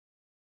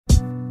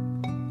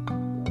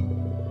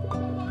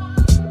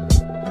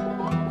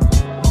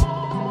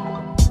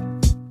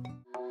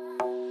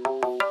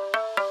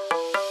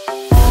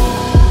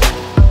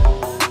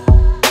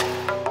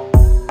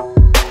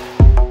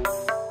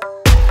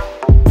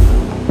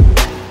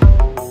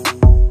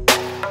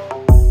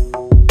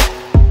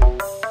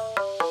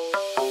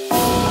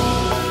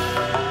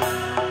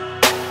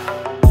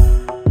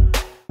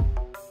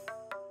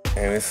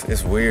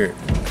it's weird.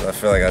 I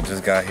feel like I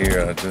just got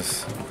here. I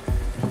just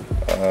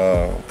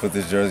put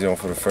this jersey on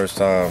for the first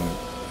time.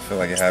 I feel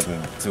like it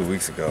happened 2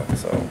 weeks ago.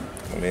 So,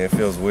 I mean, it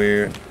feels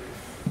weird,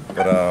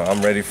 but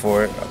I'm ready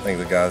for it. I think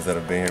the guys that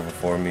have been here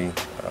before me,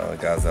 the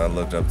guys that I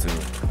looked up to,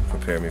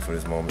 prepared me for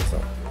this moment.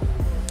 So.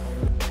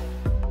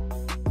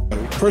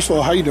 First of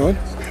all, how you doing?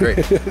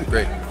 Great,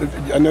 great.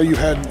 I know you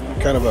had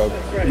kind of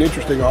an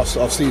interesting off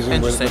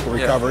season with the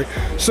recovery.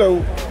 Yeah.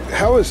 So,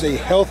 how is a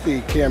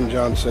healthy Cam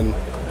Johnson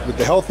with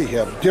the healthy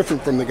hip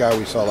different from the guy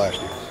we saw last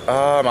year?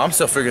 I'm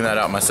still figuring that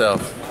out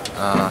myself.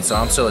 So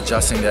I'm still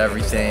adjusting to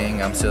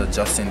everything. I'm still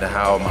adjusting to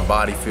how my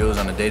body feels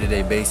on a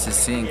day-to-day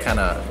basis,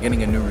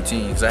 getting a new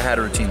routine. Because I had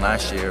a routine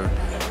last year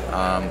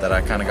that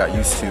I kind of got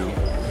used to.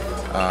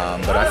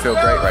 But I feel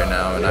great right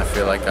now, and I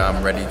feel like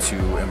I'm ready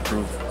to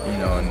improve,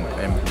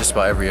 in just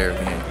about every area of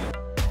the game.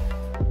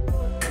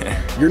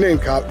 Your name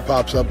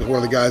pops up as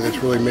one of the guys that's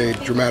really made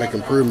dramatic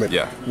improvement.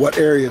 Yeah. What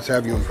areas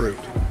have you improved?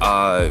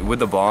 With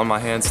the ball in my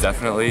hands,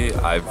 definitely.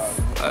 I've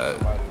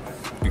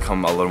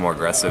become a little more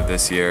aggressive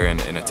this year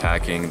in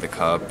attacking the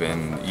cup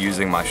and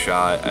using my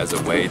shot as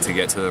a way to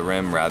get to the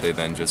rim rather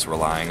than just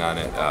relying on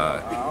it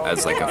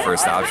as like a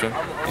first option,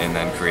 and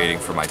then creating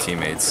for my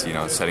teammates,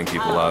 setting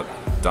people up,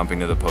 dumping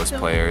to the post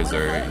players,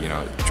 or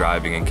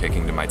driving and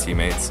kicking to my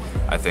teammates.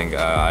 I think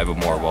I have a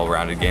more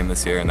well-rounded game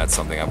this year, and that's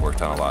something I've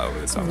worked on a lot over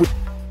the summer.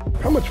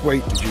 How much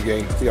weight did you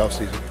gain the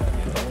offseason?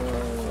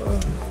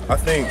 I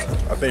think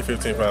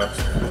 15 pounds.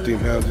 15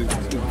 pounds.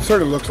 It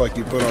sort of looks like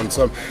you put on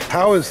some.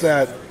 How has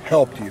that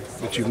helped you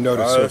that you've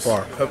noticed so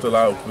far? Helped a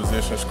lot with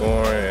position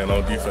scoring and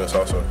on defense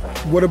also.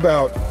 What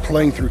about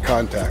playing through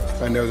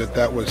contact? I know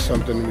that was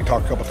something we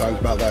talked a couple times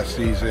about last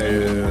season.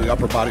 Yeah. The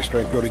upper body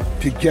strength,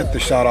 to get the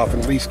shot off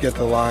and at least get to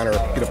the line or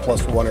get a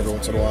 +1 every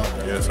once in a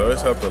while. Yeah, so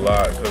it's helped a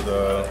lot because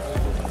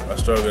I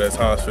struggled at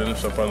times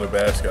finishing up on the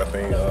basket. I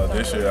think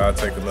this year I'll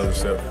take another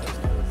step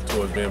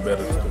towards being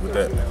better with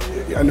that.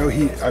 I know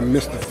I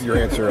missed your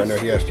answer. I know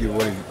he asked you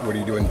what are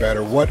you doing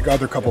better. What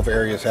other couple of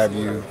areas have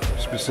you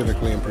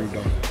specifically improved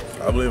on?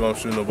 I believe I'm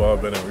shooting the ball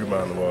better and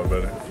rebounding the ball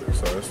better.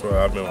 So that's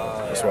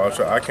why I've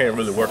tried. I can't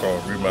really work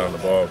on rebounding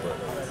the ball, but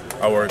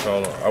I worked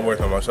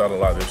on my shot a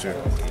lot this year.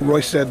 Roy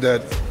said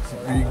that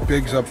the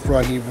bigs up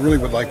front, he really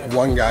would like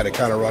one guy to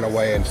kind of run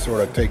away and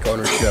sort of take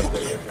ownership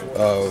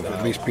of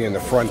at least being the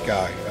front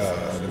guy,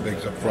 the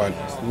bigs up front.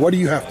 What do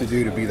you have to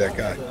do to be that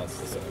guy?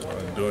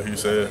 Do what he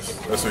says.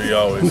 That's what he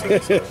always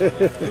says. So,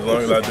 as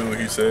long as I do what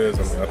he says,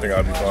 I think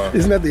I'll be fine.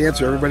 Isn't that the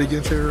answer everybody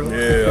gets here? Really?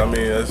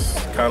 Yeah, that's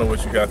kind of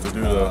what you got to do.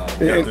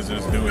 You have to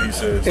just do what he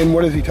says. And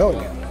what is he telling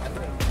you?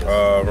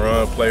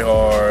 Run, play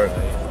hard,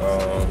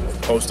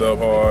 post up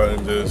hard,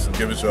 and just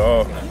give it your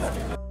all.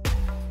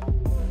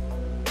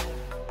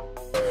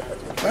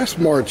 Last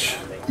March,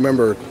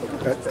 remember,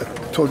 I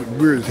told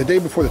you, the day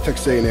before the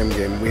Texas A&M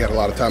game, we had a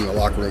lot of time in the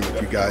locker room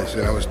with you guys,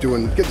 and I was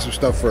getting some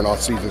stuff for an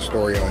off-season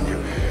story on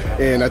you.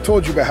 And I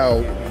told you about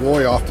how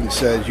Roy often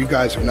says you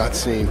guys have not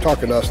seen,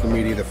 talking to us, the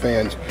media, the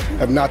fans,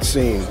 have not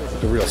seen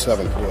the real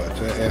Seventh Woods.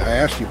 And I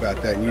asked you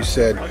about that, and you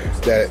said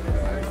that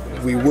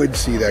we would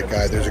see that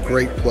guy. There's a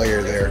great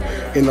player there.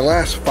 In the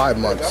last 5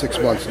 months, 6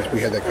 months since we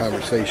had that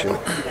conversation,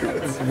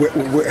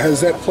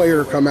 has that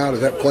player come out? Is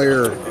that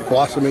player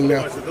blossoming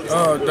now?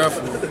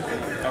 Definitely.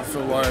 I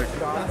feel like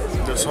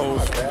this whole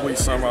complete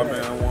summer I've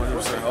been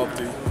 100%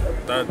 healthy.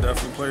 That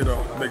definitely played a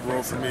big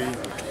role for me.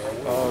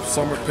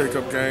 Summer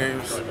pickup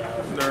games,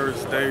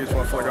 there's days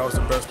where I feel like I was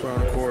the best player on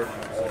the court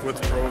with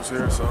the pros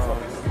here. So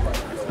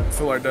I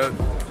feel like that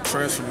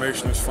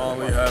transformation has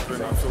finally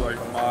happened. I feel like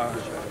my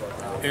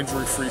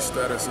injury-free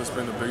status has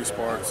been the biggest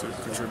part to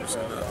contribute to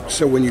that.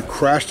 So when you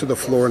crashed to the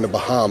floor in the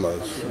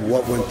Bahamas,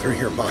 what went through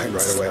your mind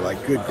right away?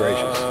 Like, good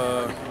gracious.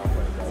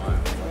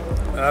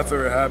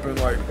 After it happened,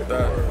 like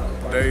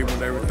that day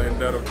when everything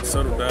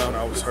settled down,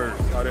 I was hurt.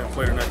 I didn't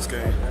play the next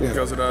game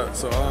because of that.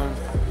 So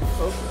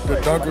the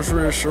dunk was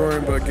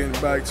reassuring, but getting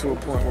back to a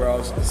point where I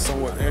was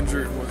somewhat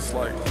injured was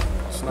like,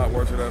 it's not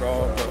worth it at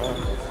all. But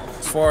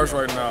as far as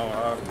right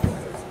now,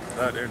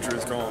 that injury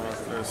is gone.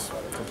 It's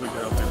completely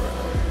healthy right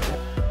now.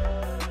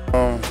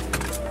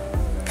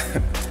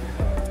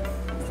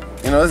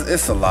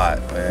 It's a lot,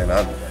 man.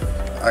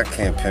 I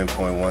can't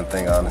pinpoint one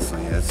thing,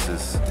 honestly. It's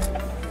just,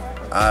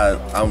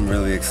 I'm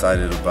really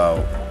excited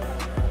about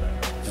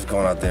just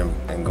going out there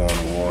and going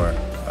to war.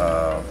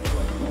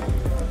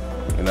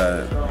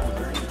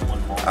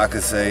 I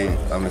could say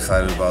I'm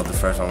excited about the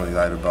freshmen, I'm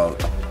excited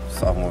about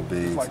sophomore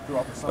bigs,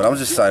 but I'm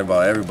just excited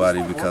about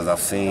everybody because I've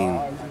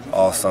seen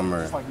all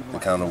summer the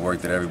kind of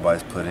work that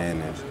everybody's put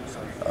in and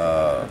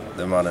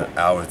the amount of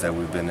hours that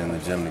we've been in the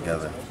gym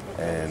together.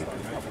 And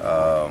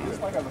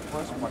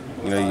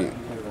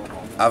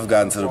I've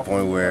gotten to the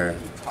point where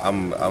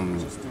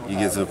you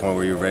get to the point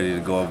where you're ready to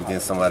go up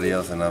against somebody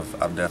else, and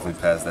I've definitely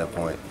passed that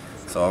point.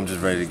 So I'm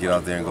just ready to get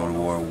out there and go to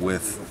war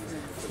with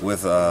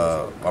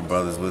my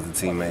brothers, with the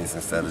teammates,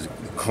 instead of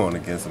going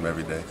against them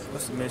every day.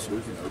 What's the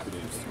mission?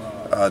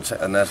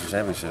 A national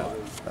championship.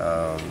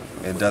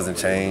 It doesn't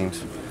change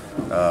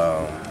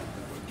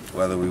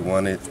whether we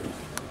won it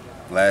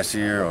last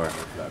year or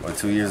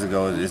 2 years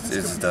ago, it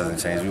just doesn't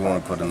change. We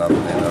want to put another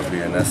man up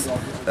here, and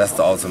that's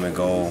the ultimate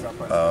goal.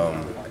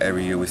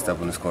 Every year we step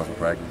on this court for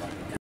practice.